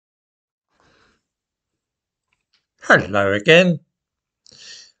Hello again.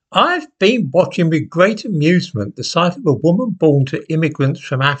 I've been watching with great amusement the sight of a woman born to immigrants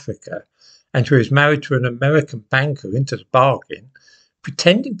from Africa and who is married to an American banker into the bargain,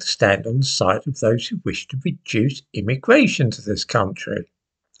 pretending to stand on the side of those who wish to reduce immigration to this country.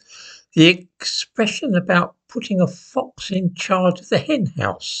 The expression about putting a fox in charge of the hen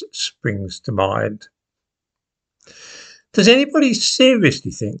house springs to mind. Does anybody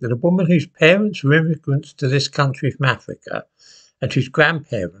seriously think that a woman whose parents were immigrants to this country from Africa and whose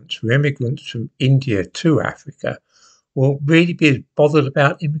grandparents were immigrants from India to Africa will really be as bothered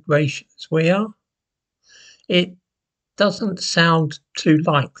about immigration as we are? It doesn't sound too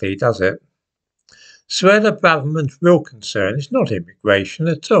likely, does it? Suella Braverman's real concern is not immigration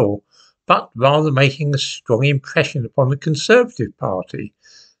at all, but rather making a strong impression upon the Conservative Party,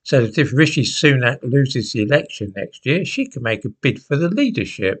 so that if Rishi Sunak loses the election next year, she can make a bid for the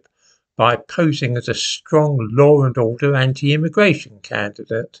leadership by posing as a strong law and order anti-immigration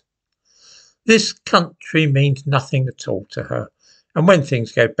candidate. This country means nothing at all to her, and when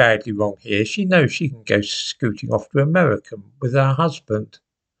things go badly wrong here, she knows she can go scooting off to America with her husband.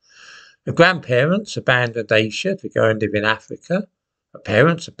 Her grandparents abandoned Asia to go and live in Africa. Her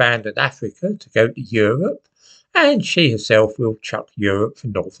parents abandoned Africa to go to Europe, and she herself will chuck Europe for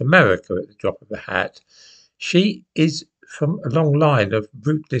North America at the drop of a hat. She is from a long line of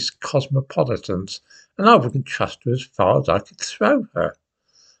rootless cosmopolitans, and I wouldn't trust her as far as I could throw her.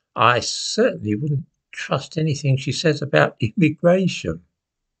 I certainly wouldn't trust anything she says about immigration.